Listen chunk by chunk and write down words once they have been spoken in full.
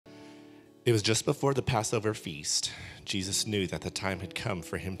It was just before the Passover feast. Jesus knew that the time had come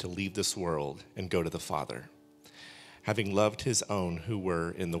for him to leave this world and go to the Father. Having loved his own who were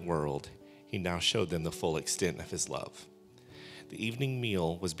in the world, he now showed them the full extent of his love. The evening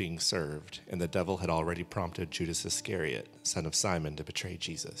meal was being served, and the devil had already prompted Judas Iscariot, son of Simon, to betray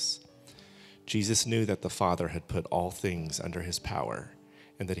Jesus. Jesus knew that the Father had put all things under his power,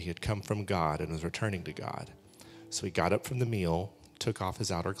 and that he had come from God and was returning to God. So he got up from the meal, took off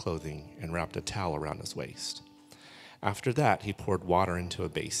his outer clothing, and wrapped a towel around his waist. After that, he poured water into a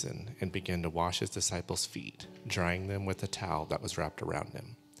basin and began to wash his disciples' feet, drying them with the towel that was wrapped around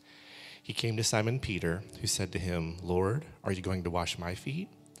him. He came to Simon Peter, who said to him, "Lord, are you going to wash my feet?"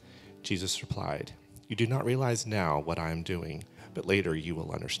 Jesus replied, "You do not realize now what I am doing, but later you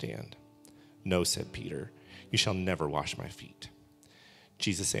will understand." "No," said Peter, "you shall never wash my feet."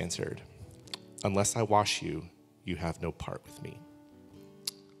 Jesus answered, "Unless I wash you, you have no part with me."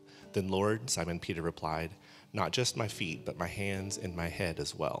 "Then, Lord," Simon Peter replied, "not just my feet, but my hands and my head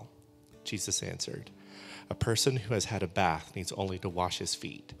as well." Jesus answered, "A person who has had a bath needs only to wash his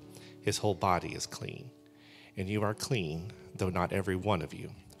feet. His whole body is clean. And you are clean, though not every one of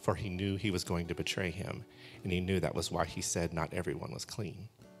you." For he knew he was going to betray him, and he knew that was why he said not everyone was clean.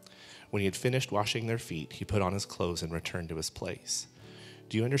 When he had finished washing their feet, he put on his clothes and returned to his place.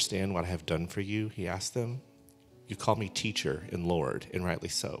 "Do you understand what I have done for you?" he asked them. "You call me teacher and Lord, and rightly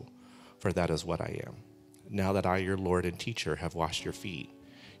so, for that is what I am. Now that I, your Lord and teacher, have washed your feet,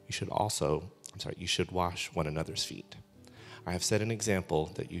 you should wash one another's feet. I have set an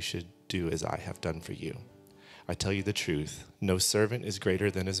example that you should do as I have done for you. I tell you the truth, no servant is greater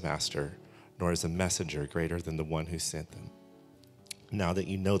than his master, nor is a messenger greater than the one who sent them. Now that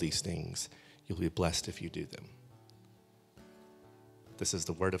you know these things, you'll be blessed if you do them." This is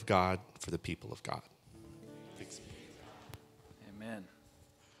the word of God for the people of God. Amen.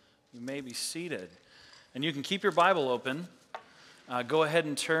 You may be seated. And you can keep your Bible open. Go ahead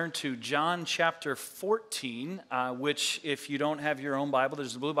and turn to John chapter 14, which if you don't have your own Bible,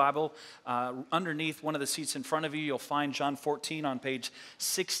 there's a blue Bible underneath one of the seats in front of you. You'll find John 14 on page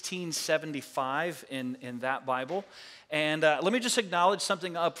 1675 in that Bible. And let me just acknowledge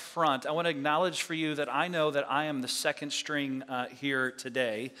something up front. I want to acknowledge for you that I know that I am the second string here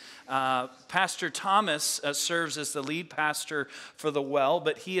today. Pastor Thomas serves as the lead pastor for the Well,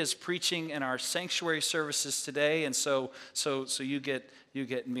 but he is preaching in our sanctuary services today, and so you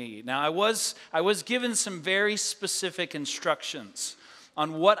get me. Now, I was given some very specific instructions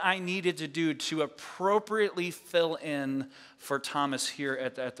on what I needed to do to appropriately fill in for Thomas here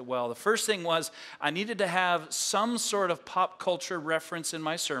at the Well. The first thing was I needed to have some sort of pop culture reference in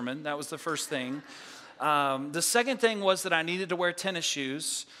my sermon. That was the first thing. The second thing was that I needed to wear tennis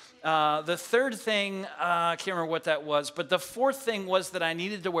shoes. The third thing, I can't remember what that was, but the fourth thing was that I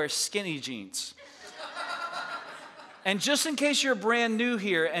needed to wear skinny jeans. And just in case you're brand new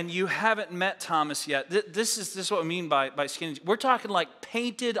here and you haven't met Thomas yet, this is what I mean by skinny jeans. We're talking like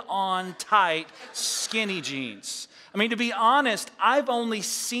painted on tight skinny jeans. I mean, to be honest, I've only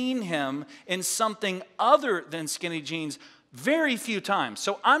seen him in something other than skinny jeans very few times.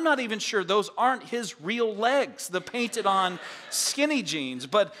 So I'm not even sure those aren't his real legs, the painted on skinny jeans.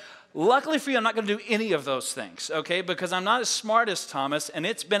 But luckily for you, I'm not going to do any of those things, okay? Because I'm not as smart as Thomas, and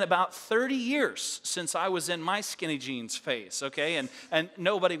it's been about 30 years since I was in my skinny jeans phase, okay? And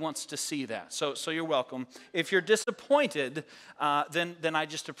nobody wants to see that, so you're welcome. If you're disappointed, then I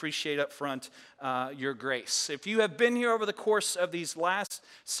just appreciate up front your grace. If you have been here over the course of these last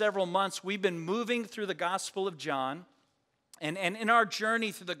several months, we've been moving through the Gospel of John. And in our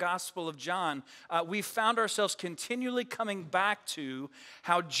journey through the Gospel of John, we found ourselves continually coming back to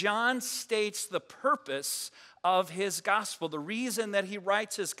how John states the purpose of his gospel. The reason that he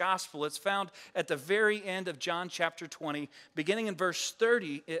writes his gospel, it's found at the very end of John chapter 20. Beginning in verse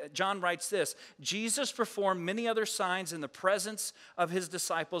 30, John writes this: "Jesus performed many other signs in the presence of his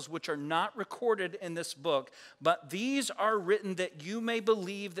disciples, which are not recorded in this book, but these are written that you may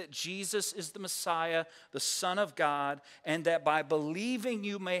believe that Jesus is the Messiah, the Son of God, and that by believing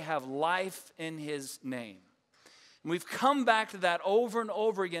you may have life in his name." And we've come back to that over and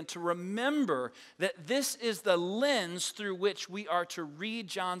over again to remember that this is the lens through which we are to read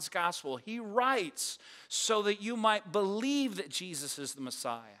John's gospel. He writes so that you might believe that Jesus is the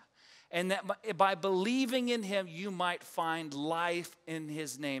Messiah, and that by believing in him, you might find life in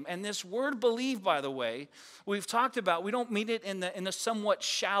his name. And this word believe, by the way, we've talked about, we don't mean it in the somewhat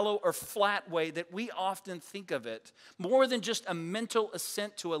shallow or flat way that we often think of it. More than just a mental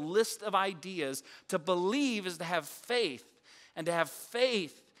assent to a list of ideas, to believe is to have faith, and to have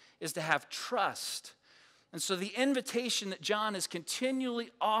faith is to have trust. And so the invitation that John is continually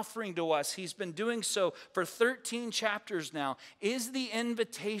offering to us, he's been doing so for 13 chapters now, is the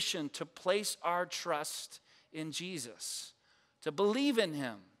invitation to place our trust in Jesus, to believe in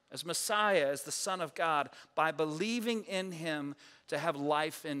him as Messiah, as the Son of God, by believing in him to have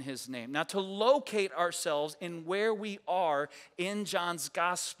life in his name. Now, to locate ourselves in where we are in John's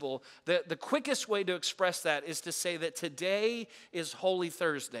gospel, the quickest way to express that is to say that today is Holy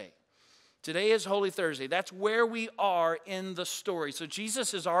Thursday. Today is Holy Thursday. That's where we are in the story. So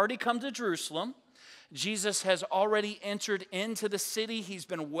Jesus has already come to Jerusalem. Jesus has already entered into the city. He's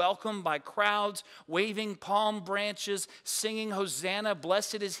been welcomed by crowds, waving palm branches, singing Hosanna,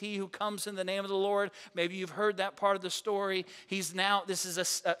 blessed is he who comes in the name of the Lord. Maybe you've heard that part of the story. This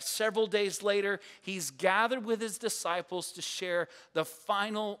is several days later, he's gathered with his disciples to share the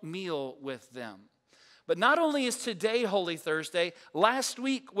final meal with them. But not only is today Holy Thursday, last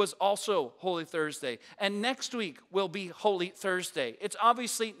week was also Holy Thursday, and next week will be Holy Thursday. It's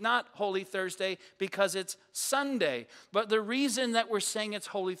obviously not Holy Thursday because it's Sunday, but the reason that we're saying it's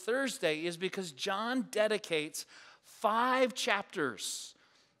Holy Thursday is because John dedicates 5 chapters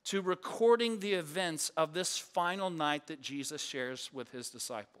to recording the events of this final night that Jesus shares with his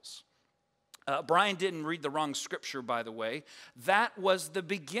disciples. Brian didn't read the wrong scripture, by the way. That was the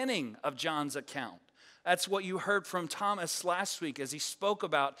beginning of John's account. That's what you heard from Thomas last week as he spoke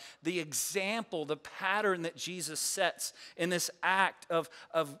about the example, the pattern that Jesus sets in this act of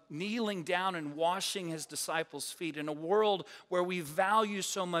kneeling down and washing his disciples' feet. In a world where we value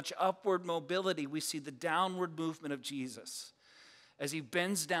so much upward mobility, we see the downward movement of Jesus. As he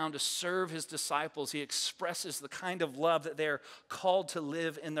bends down to serve his disciples, he expresses the kind of love that they're called to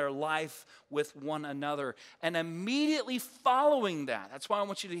live in their life with one another. And immediately following that, that's why I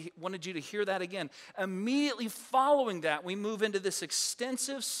wanted you to hear that again. Immediately following that, we move into this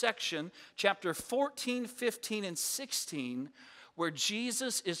extensive section, chapter 14, 15, and 16, where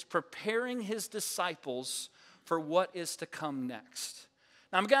Jesus is preparing his disciples for what is to come next.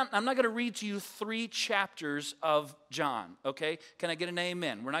 Now, I'm not going to read to you 3 chapters of John, okay? Can I get an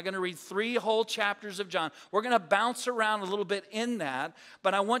amen? We're not going to read 3 whole chapters of John. We're going to bounce around a little bit in that,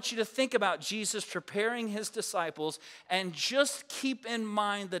 but I want you to think about Jesus preparing his disciples and just keep in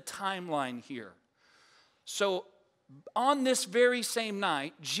mind the timeline here. So, on this very same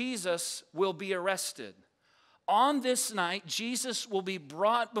night, Jesus will be arrested. On this night, Jesus will be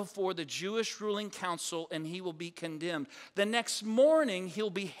brought before the Jewish ruling council and he will be condemned. The next morning, he'll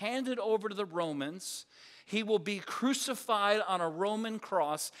be handed over to the Romans. He will be crucified on a Roman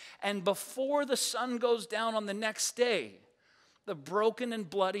cross. And before the sun goes down on the next day, the broken and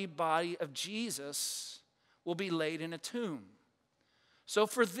bloody body of Jesus will be laid in a tomb. So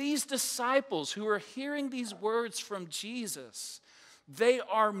for these disciples who are hearing these words from Jesus, they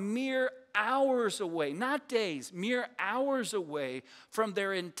are mere hours away, not days, mere hours away from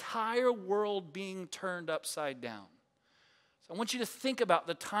their entire world being turned upside down. So I want you to think about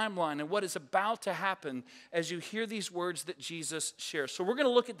the timeline and what is about to happen as you hear these words that Jesus shares. So we're going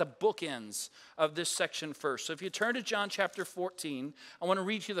to look at the bookends of this section first. So if you turn to John chapter 14, I want to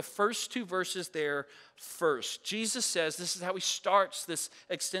read you the first 2 verses there first. Jesus says, this is how he starts this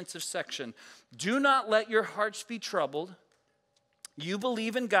extensive section. Do not let your hearts be troubled. You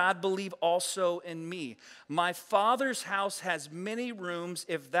believe in God, believe also in me. My Father's house has many rooms.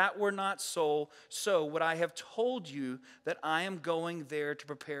 If that were not so would I have told you that I am going there to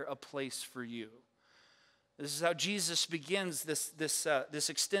prepare a place for you. This is how Jesus begins this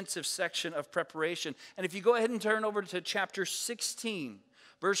extensive section of preparation. And if you go ahead and turn over to chapter 16,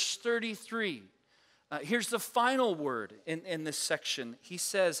 verse 33, here's the final word in this section. He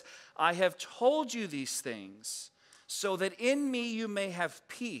says, I have told you these things so that in me you may have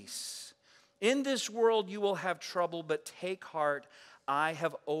peace. In this world you will have trouble, but take heart, I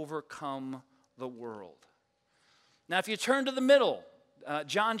have overcome the world. Now if you turn to the middle,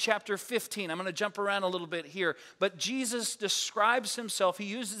 John chapter 15, I'm going to jump around a little bit here, but Jesus describes himself, he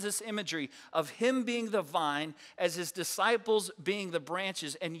uses this imagery of him being the vine as his disciples being the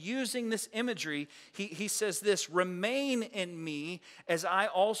branches, and using this imagery, he says this, remain in me as I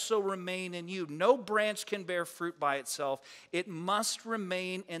also remain in you. No branch can bear fruit by itself. It must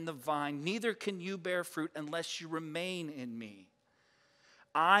remain in the vine. Neither can you bear fruit unless you remain in me.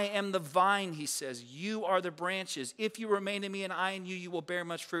 I am the vine, he says. You are the branches. If you remain in me and I in you, you will bear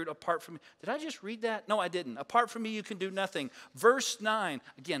much fruit. Apart from me. Did I just read that? No, I didn't. Apart from me, you can do nothing. Verse 9.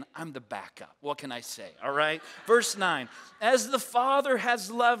 Again, I'm the backup. What can I say? All right. Verse 9. As the Father has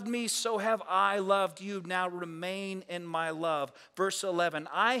loved me, so have I loved you. Now remain in my love. Verse 11.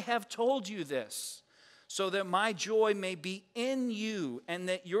 I have told you this, so that my joy may be in you and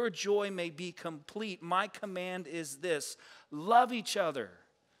that your joy may be complete. My command is this: love each other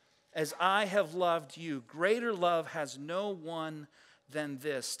as I have loved you. Greater love has no one than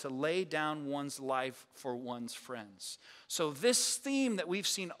this, to lay down one's life for one's friends. So this theme that we've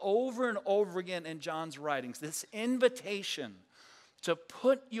seen over and over again in John's writings, this invitation to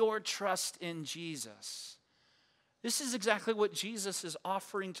put your trust in Jesus, this is exactly what Jesus is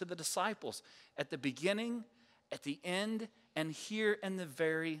offering to the disciples at the beginning, at the end, and here in the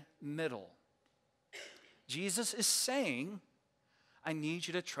very middle. Jesus is saying, I need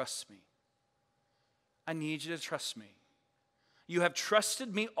you to trust me. I need you to trust me. You have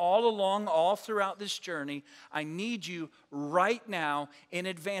trusted me all along, all throughout this journey. I need you right now, in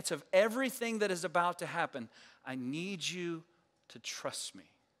advance of everything that is about to happen. I need you to trust me.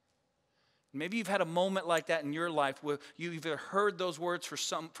 Maybe you've had a moment like that in your life where you've either heard those words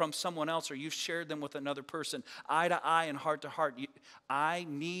from someone else or you've shared them with another person, eye to eye and heart to heart. I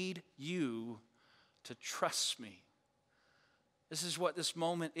need you to trust me. This is what this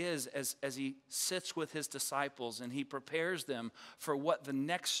moment is as he sits with his disciples and he prepares them for what the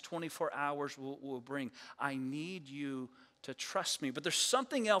next 24 hours will bring. I need you to trust me. But there's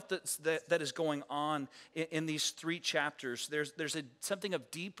something else that is going on in these 3 chapters. There's something of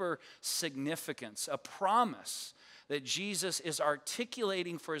deeper significance, a promise that Jesus is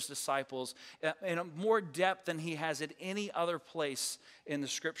articulating for his disciples in a more depth than he has at any other place in the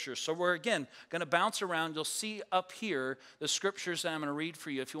scriptures. So we're, again, going to bounce around. You'll see up here the scriptures that I'm going to read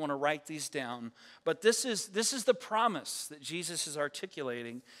for you if you want to write these down. But this is the promise that Jesus is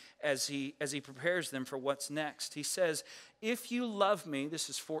articulating as he prepares them for what's next. He says, if you love me, this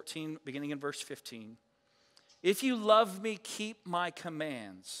is 14, beginning in verse 15. If you love me, keep my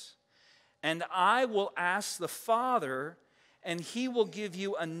commands. And I will ask the Father, and he will give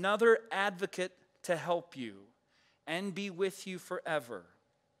you another advocate to help you and be with you forever.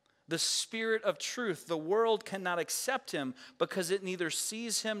 The Spirit of truth. The world cannot accept him because it neither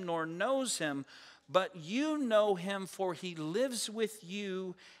sees him nor knows him, but you know him, for he lives with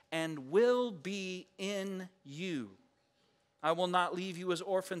you and will be in you. I will not leave you as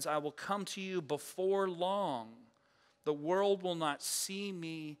orphans. I will come to you before long. The world will not see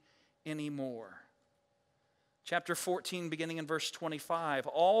me anymore. Chapter 14, beginning in verse 25.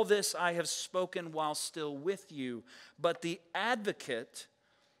 All this I have spoken while still with you, but the advocate,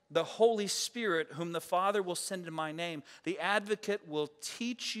 the Holy Spirit, whom the Father will send in my name, the advocate will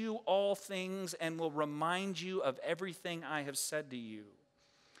teach you all things and will remind you of everything I have said to you.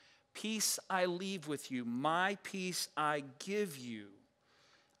 Peace I leave with you, my peace I give you.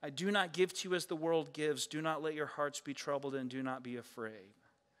 I do not give to you as the world gives. Do not let your hearts be troubled and do not be afraid.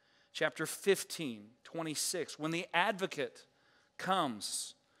 Chapter 15, 26. When the advocate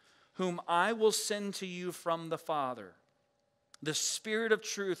comes, whom I will send to you from the Father, the Spirit of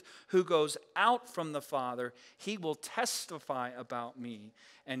truth who goes out from the Father, he will testify about me,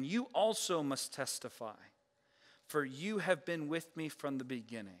 and you also must testify, for you have been with me from the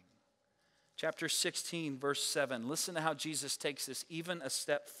beginning. Chapter 16, verse 7. Listen to how Jesus takes this even a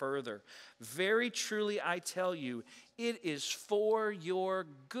step further. Very truly I tell you, it is for your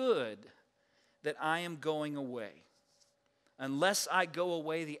good that I am going away. Unless I go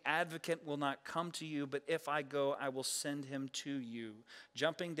away, the advocate will not come to you, but if I go, I will send him to you.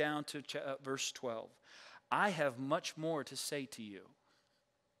 Jumping down to verse 12. I have much more to say to you.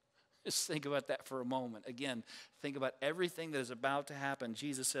 Just think about that for a moment. Again, think about everything that is about to happen.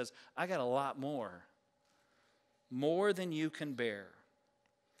 Jesus says, I got a lot more than you can bear.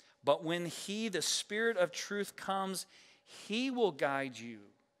 But when he, the Spirit of truth, comes, he will guide you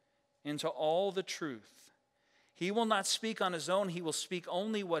into all the truth. He will not speak on his own. He will speak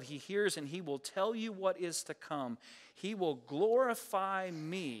only what he hears, and he will tell you what is to come. He will glorify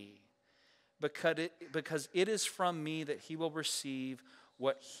me because it is from me that he will receive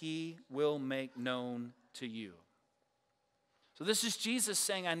what he will make known to you. So this is Jesus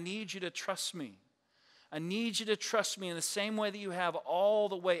saying, I need you to trust me. I need you to trust me in the same way that you have all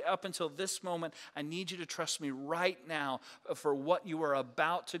the way up until this moment. I need you to trust me right now for what you are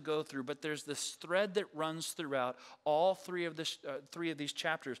about to go through. But there's this thread that runs throughout all three of these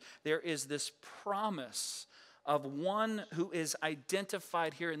chapters. There is this promise of one who is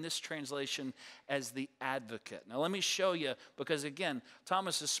identified here in this translation as the advocate. Now let me show you, because again,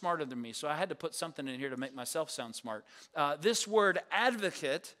 Thomas is smarter than me, so I had to put something in here to make myself sound smart. This word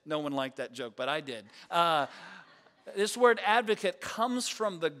advocate, no one liked that joke, but I did. This word advocate comes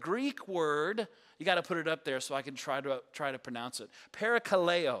from the Greek word, you got to put it up there so I can try to pronounce it,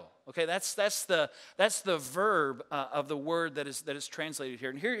 parakaleo. Okay, that's the verb of the word that is translated here.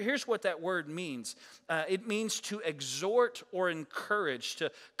 And here's what that word means. It means to exhort or encourage,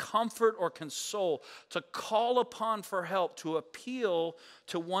 to comfort or console, to call upon for help, to appeal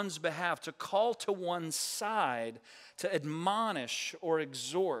to one's behalf, to call to one's side, to admonish or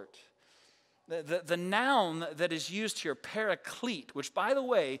exhort. The noun that is used here, paraclete, which, by the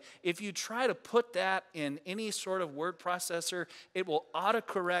way, if you try to put that in any sort of word processor, it will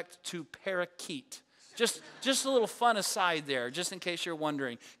autocorrect to parakeet. Just a little fun aside there, just in case you're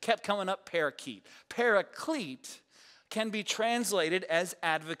wondering. Kept coming up, parakeet. Paraclete can be translated as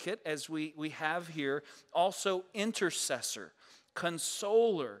advocate, as we have here, also intercessor,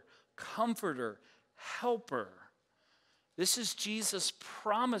 consoler, comforter, helper. This is Jesus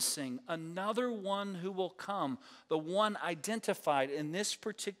promising another one who will come, the one identified in this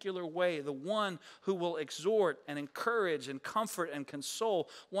particular way, the one who will exhort and encourage and comfort and console,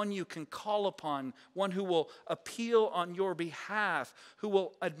 one you can call upon, one who will appeal on your behalf, who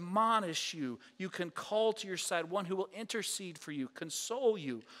will admonish you, you can call to your side, one who will intercede for you, console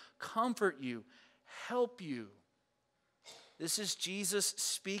you, comfort you, help you. This is Jesus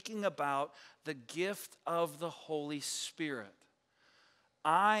speaking about the gift of the Holy Spirit.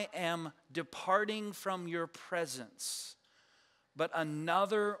 I am departing from your presence, but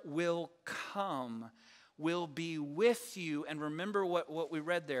another will come, will be with you. And remember what we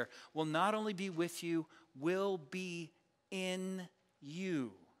read there, will not only be with you, will be in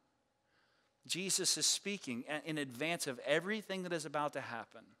you. Jesus is speaking in advance of everything that is about to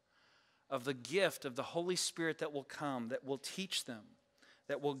happen, of the gift of the Holy Spirit that will come, that will teach them,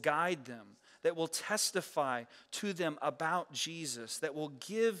 that will guide them, that will testify to them about Jesus, that will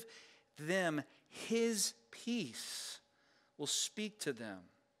give them his peace, will speak to them.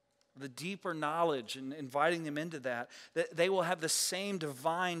 The deeper knowledge and inviting them into that they will have the same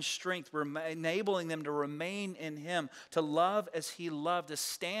divine strength, enabling them to remain in him, to love as he loved, to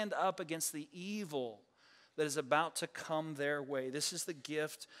stand up against the evil that is about to come their way. This is the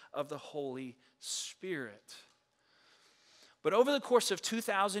gift of the Holy Spirit. But over the course of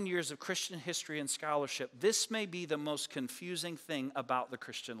 2,000 years of Christian history and scholarship, this may be the most confusing thing about the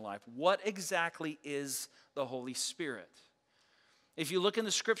Christian life. What exactly is the Holy Spirit? If you look in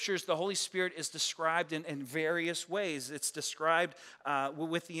the scriptures, the Holy Spirit is described in various ways. It's described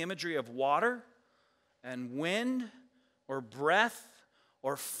with the imagery of water and wind or breath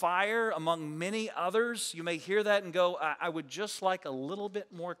or fire, among many others. You may hear that and go, I would just like a little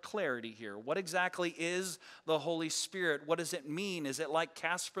bit more clarity here. What exactly is the Holy Spirit? What does it mean? Is it like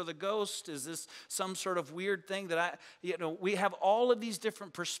Casper the Ghost? Is this some sort of weird thing that we have all of these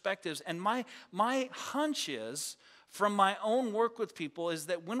different perspectives. And my hunch is, from my own work with people, is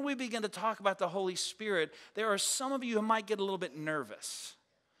that when we begin to talk about the Holy Spirit, there are some of you who might get a little bit nervous.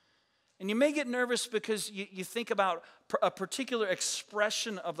 And you may get nervous because you think about a particular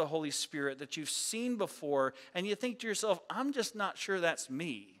expression of the Holy Spirit that you've seen before, and you think to yourself, I'm just not sure that's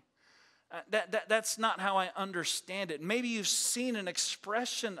me. That's not how I understand it. Maybe you've seen an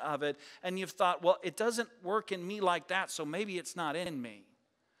expression of it, and you've thought, well, it doesn't work in me like that, so maybe it's not in me.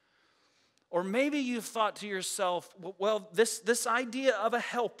 Or maybe you've thought to yourself, well, this idea of a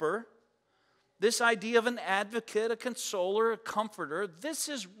helper, this idea of an advocate, a consoler, a comforter, this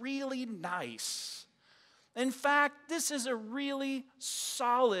is really nice. In fact, this is a really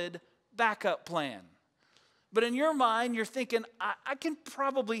solid backup plan. But in your mind, you're thinking, I can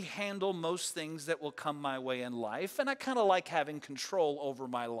probably handle most things that will come my way in life, and I kind of like having control over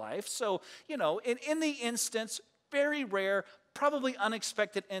my life. So, in the instance, very rare, probably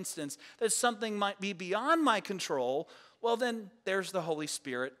unexpected instance, that something might be beyond my control, well, then there's the Holy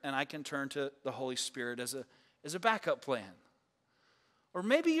Spirit, and I can turn to the Holy Spirit as a backup plan. Or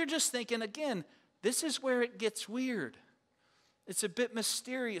maybe you're just thinking, again, this is where it gets weird. It's a bit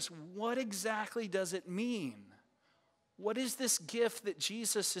mysterious. What exactly does it mean? What is this gift that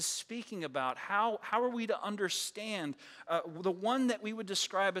Jesus is speaking about? How are we to understand the one that we would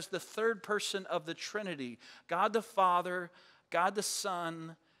describe as the third person of the Trinity, God the Father, God the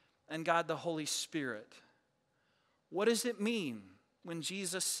Son, and God the Holy Spirit? What does it mean when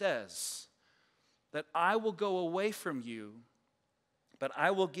Jesus says that I will go away from you, but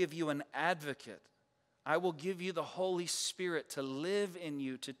I will give you an advocate? I will give you the Holy Spirit to live in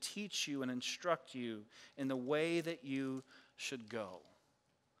you, to teach you and instruct you in the way that you should go.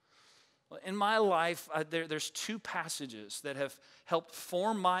 Well, in my life, there's two passages that have helped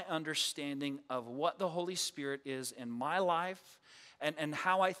form my understanding of what the Holy Spirit is in my life, and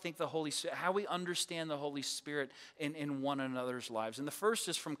how I think how we understand the Holy Spirit in one another's lives. And the first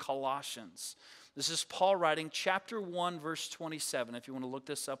is from Colossians. This is Paul writing chapter 1, verse 27, if you want to look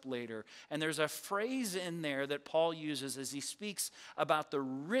this up later. And there's a phrase in there that Paul uses as he speaks about the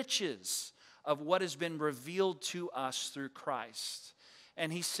riches of what has been revealed to us through Christ.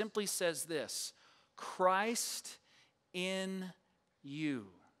 And he simply says this: Christ in you.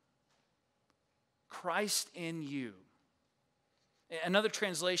 Christ in you. Another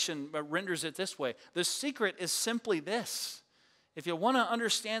translation renders it this way: the secret is simply this. If you want to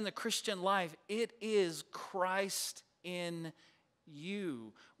understand the Christian life, it is Christ in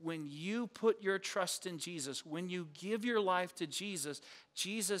you. When you put your trust in Jesus, when you give your life to Jesus,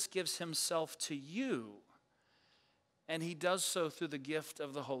 Jesus gives himself to you. And he does so through the gift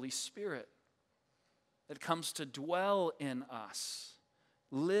of the Holy Spirit that comes to dwell in us,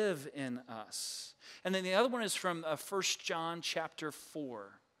 live in us. And then the other one is from 1 John chapter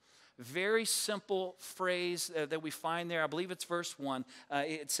 4. Very simple phrase that we find there. I believe it's verse 1.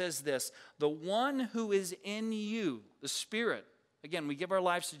 It says this: the one who is in you, the Spirit. Again, we give our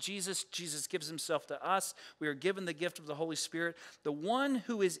lives to Jesus. Jesus gives himself to us. We are given the gift of the Holy Spirit. The one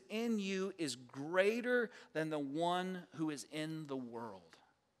who is in you is greater than the one who is in the world.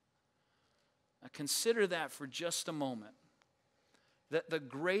 Now consider that for just a moment. That the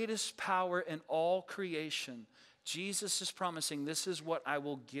greatest power in all creation, Jesus is promising, this is what I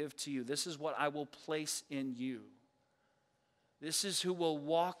will give to you. This is what I will place in you. This is who will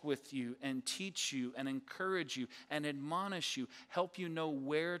walk with you and teach you and encourage you and admonish you, help you know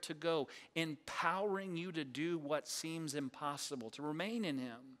where to go, empowering you to do what seems impossible, to remain in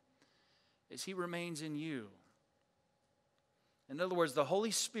him as he remains in you. In other words, the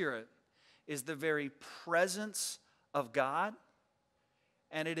Holy Spirit is the very presence of God,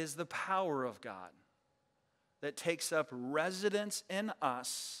 and it is the power of God that takes up residence in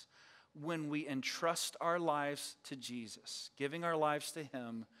us when we entrust our lives to Jesus. Giving our lives to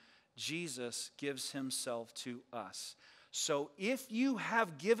him, Jesus gives himself to us. So if you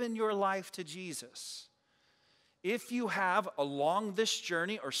have given your life to Jesus, if you have along this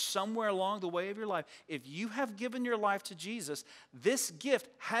journey or somewhere along the way of your life, if you have given your life to Jesus, this gift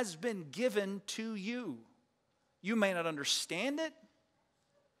has been given to you. You may not understand it,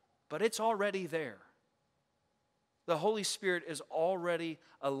 but it's already there. The Holy Spirit is already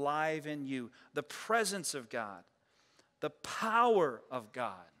alive in you. The presence of God, the power of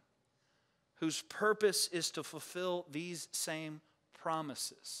God, whose purpose is to fulfill these same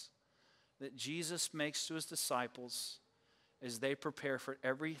promises that Jesus makes to his disciples as they prepare for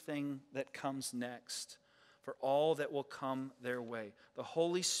everything that comes next, for all that will come their way. The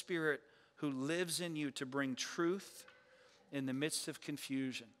Holy Spirit who lives in you to bring truth in the midst of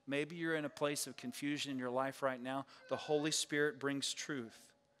confusion. Maybe you're in a place of confusion in your life right now. The Holy Spirit brings truth,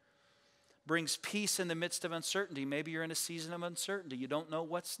 brings peace in the midst of uncertainty. Maybe you're in a season of uncertainty. You don't know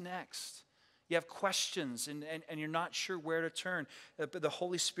what's next. You have questions and you're not sure where to turn. But the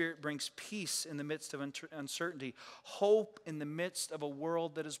Holy Spirit brings peace in the midst of uncertainty, hope in the midst of a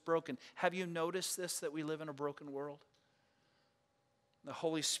world that is broken. Have you noticed this, that we live in a broken world? The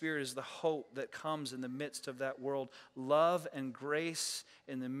Holy Spirit is the hope that comes in the midst of that world. Love and grace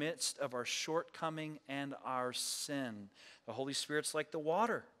in the midst of our shortcoming and our sin. The Holy Spirit's like the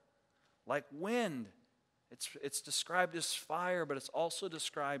water, like wind. It's described as fire, but it's also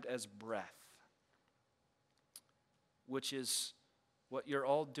described as breath, which is what you're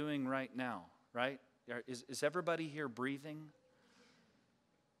all doing right now, right? Is everybody here breathing?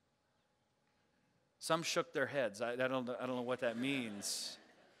 Some shook their heads. I don't know what that means.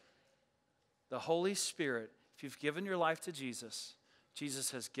 The Holy Spirit, if you've given your life to Jesus, Jesus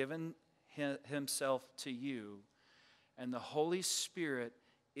has given himself to you, and the Holy Spirit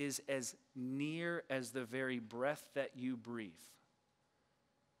is as near as the very breath that you breathe.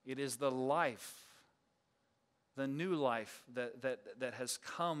 It is the life, the new life that has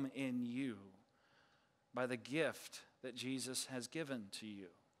come in you by the gift that Jesus has given to you.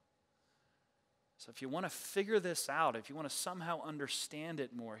 So if you want to figure this out, if you want to somehow understand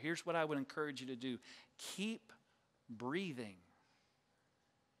it more, here's what I would encourage you to do. Keep breathing.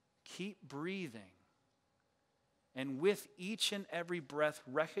 Keep breathing. And with each and every breath,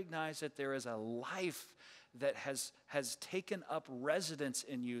 recognize that there is a life that has taken up residence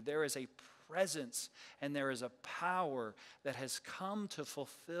in you. There is a presence and there is a power that has come to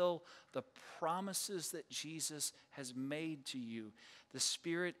fulfill the promises that Jesus has made to you. The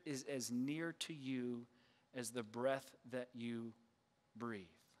Spirit is as near to you as the breath that you breathe.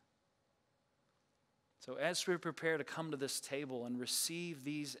 So as we prepare to come to this table and receive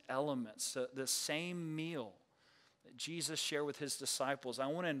these elements, the same meal that Jesus shared with his disciples, I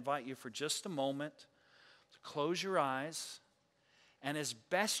want to invite you for just a moment to close your eyes and as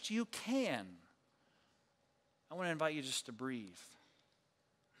best you can, I want to invite you just to breathe.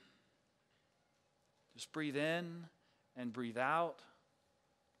 Just breathe in and breathe out.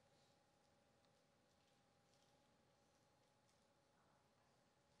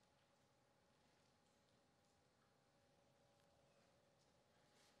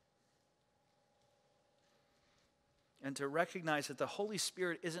 And to recognize that the Holy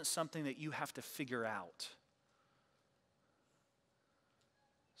Spirit isn't something that you have to figure out.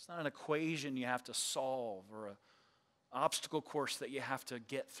 It's not an equation you have to solve or an obstacle course that you have to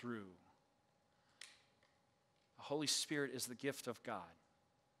get through. The Holy Spirit is the gift of God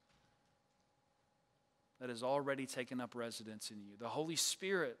that has already taken up residence in you. The Holy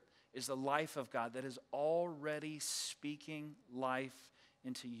Spirit is the life of God that is already speaking life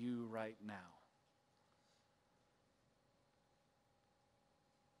into you right now.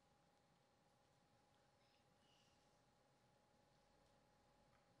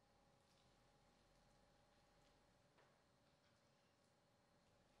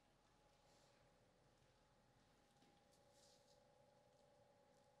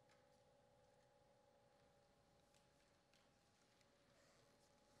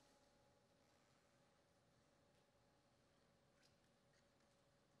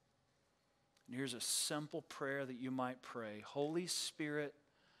 And here's a simple prayer that you might pray. Holy Spirit,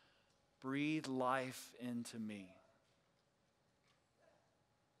 breathe life into me.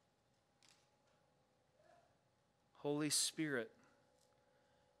 Holy Spirit,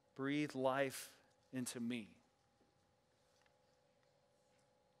 breathe life into me.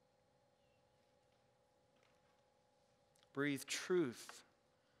 Breathe truth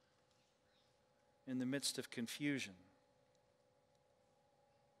in the midst of confusion.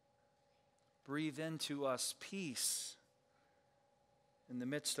 Breathe into us peace in the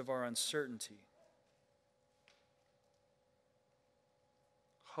midst of our uncertainty.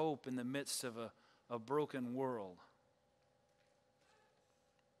 Hope in the midst of a broken world.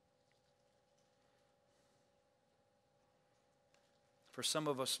 For some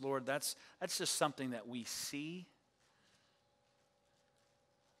of us, Lord, that's just something that we see.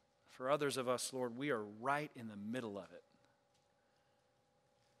 For others of us, Lord, we are right in the middle of it.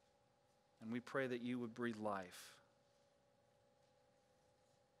 And we pray that you would breathe life.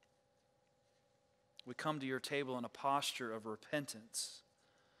 We come to your table in a posture of repentance,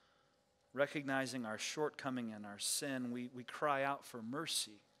 recognizing our shortcoming and our sin. We cry out for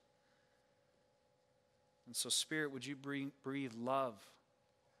mercy. And so, Spirit, would you breathe love?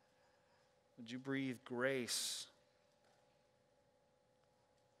 Would you breathe grace?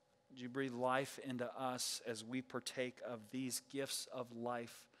 Would you breathe life into us as we partake of these gifts of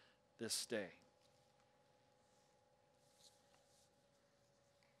life this day?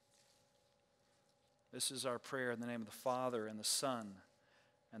 This is our prayer in the name of the Father, and the Son,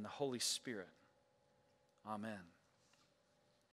 and the Holy Spirit. Amen.